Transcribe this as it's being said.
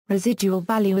Residual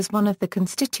value is one of the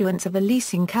constituents of a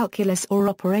leasing calculus or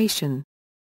operation.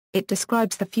 It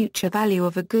describes the future value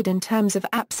of a good in terms of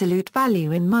absolute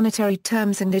value in monetary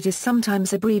terms, and it is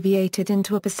sometimes abbreviated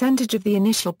into a percentage of the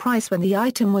initial price when the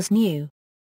item was new.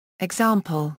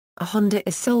 Example: a Honda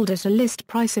is sold at a list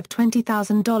price of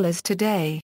 $20,000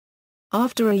 today.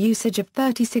 After a usage of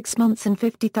 36 months and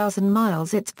 50,000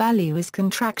 miles, its value is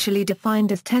contractually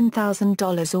defined as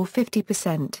 $10,000 or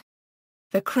 50%.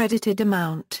 The credited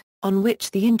amount, on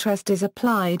which the interest is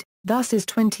applied, thus is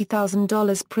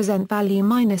 $20,000 present value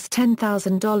minus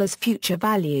 $10,000 future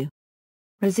value.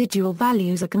 Residual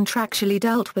values are contractually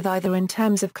dealt with either in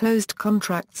terms of closed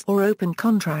contracts or open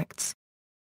contracts.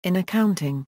 In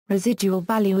accounting, residual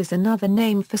value is another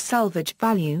name for salvage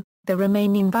value, the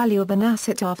remaining value of an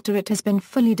asset after it has been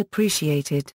fully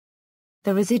depreciated.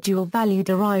 The residual value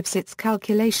derives its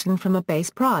calculation from a base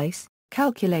price,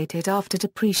 calculated after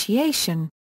depreciation.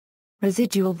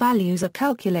 Residual values are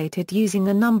calculated using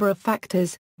a number of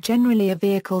factors, generally a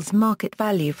vehicle's market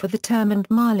value for the term and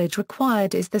mileage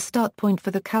required is the start point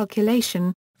for the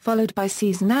calculation, followed by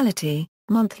seasonality,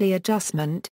 monthly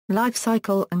adjustment, life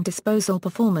cycle and disposal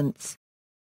performance.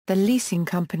 The leasing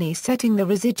company setting the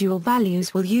residual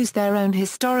values will use their own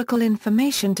historical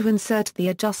information to insert the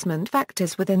adjustment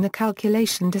factors within the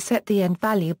calculation to set the end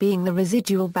value being the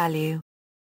residual value.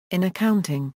 In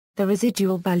accounting, the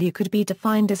residual value could be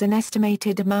defined as an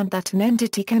estimated amount that an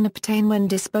entity can obtain when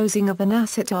disposing of an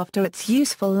asset after its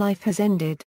useful life has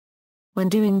ended. When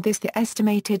doing this, the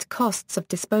estimated costs of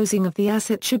disposing of the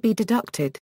asset should be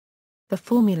deducted. The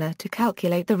formula to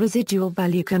calculate the residual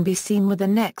value can be seen with the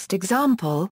next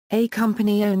example. A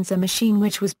company owns a machine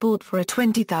which was bought for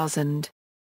 $20,000.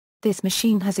 This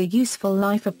machine has a useful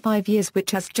life of 5 years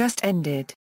which has just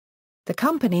ended. The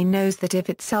company knows that if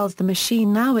it sells the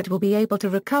machine now it will be able to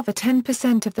recover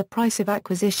 10% of the price of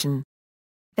acquisition.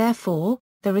 Therefore,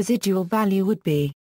 the residual value would be